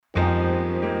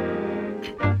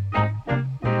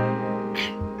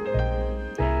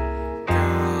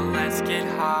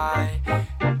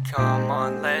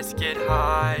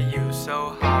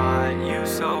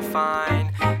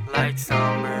fine, like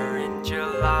summer in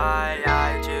July.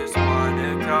 I just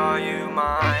wanna call you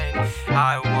mine.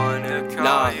 I wanna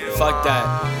call you fuck mine.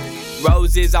 that.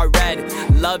 Roses are red,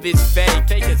 love is fake.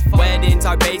 Weddings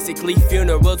are basically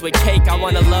funerals with cake. I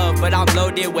wanna love, but I'm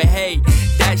loaded with hate.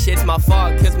 That shit's my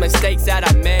fault, cause mistakes that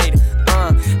I made.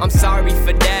 I'm sorry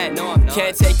for that, no, I'm not.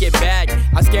 Can't take it back.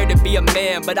 I'm scared to be a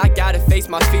man, but I gotta face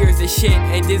my fears and shit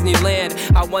in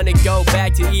Disneyland. I wanna go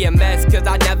back to EMS, cause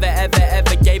I never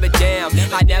ever gave a damn.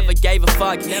 I never gave a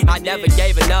fuck, I never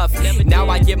gave enough. Now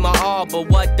I give my all, but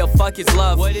what the fuck is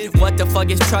love? What the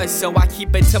fuck is trust? So I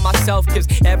keep it to myself, cause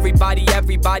everybody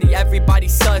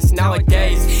sus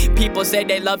nowadays. People say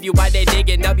they love you while they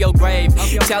digging up your grave,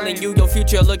 telling you your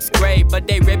future looks great, but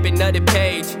they ripping another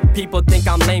page. People think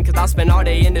I'm lame cause I spend all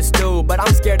day in the stool, but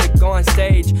I'm scared to go on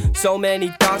stage. So many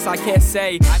thoughts I can't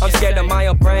say. I'm scared of my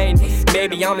own brain.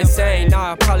 Maybe I'm insane.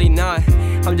 Nah, probably not.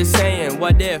 I'm just saying,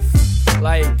 what if?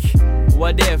 Like,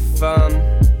 what if,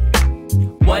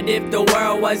 what if the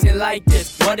world wasn't like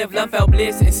this? What if love felt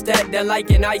bliss instead of like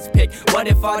an ice pick? What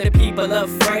if all the people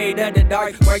afraid of the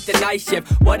dark work the night shift?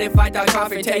 What if I thought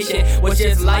confrontation was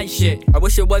just light shit? I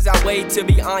wish it was that way, to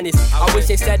be honest. I wish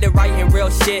instead of writing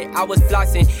real shit, I was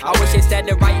flossing. I wish instead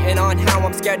of writing on how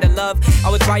I'm scared to love, I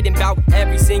was writing about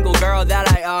every single girl that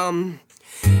I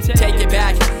take it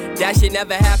back, that shit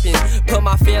never happened. Put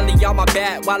my family on my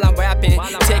back while I'm rapping.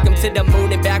 Take them to the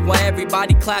moon and back while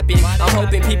everybody clapping. I'm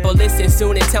hoping people listen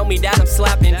soon and tell me that I'm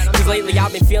slapping, cause lately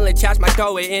I've been feeling trash, might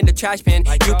throw it in the trash bin.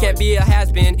 You can't be a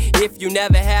has-been if you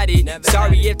never had it.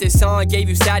 Sorry if this song gave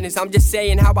you sadness, I'm just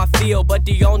saying how I feel, but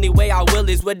the only way I will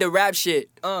is with the rap shit.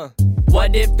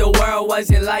 What if the world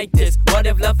wasn't like this? What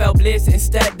if love felt bliss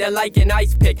instead of like an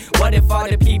ice pick? What if all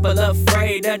the people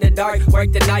afraid of the dark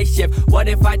work the night shift? What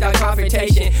if I thought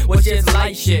confrontation was just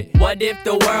light shit? What if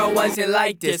the world wasn't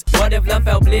like this? What if love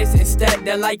felt bliss instead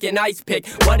of like an ice pick?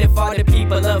 What if all the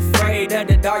people afraid of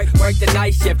the dark work the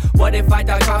night shift? What if I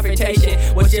thought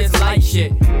confrontation was just light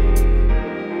shit?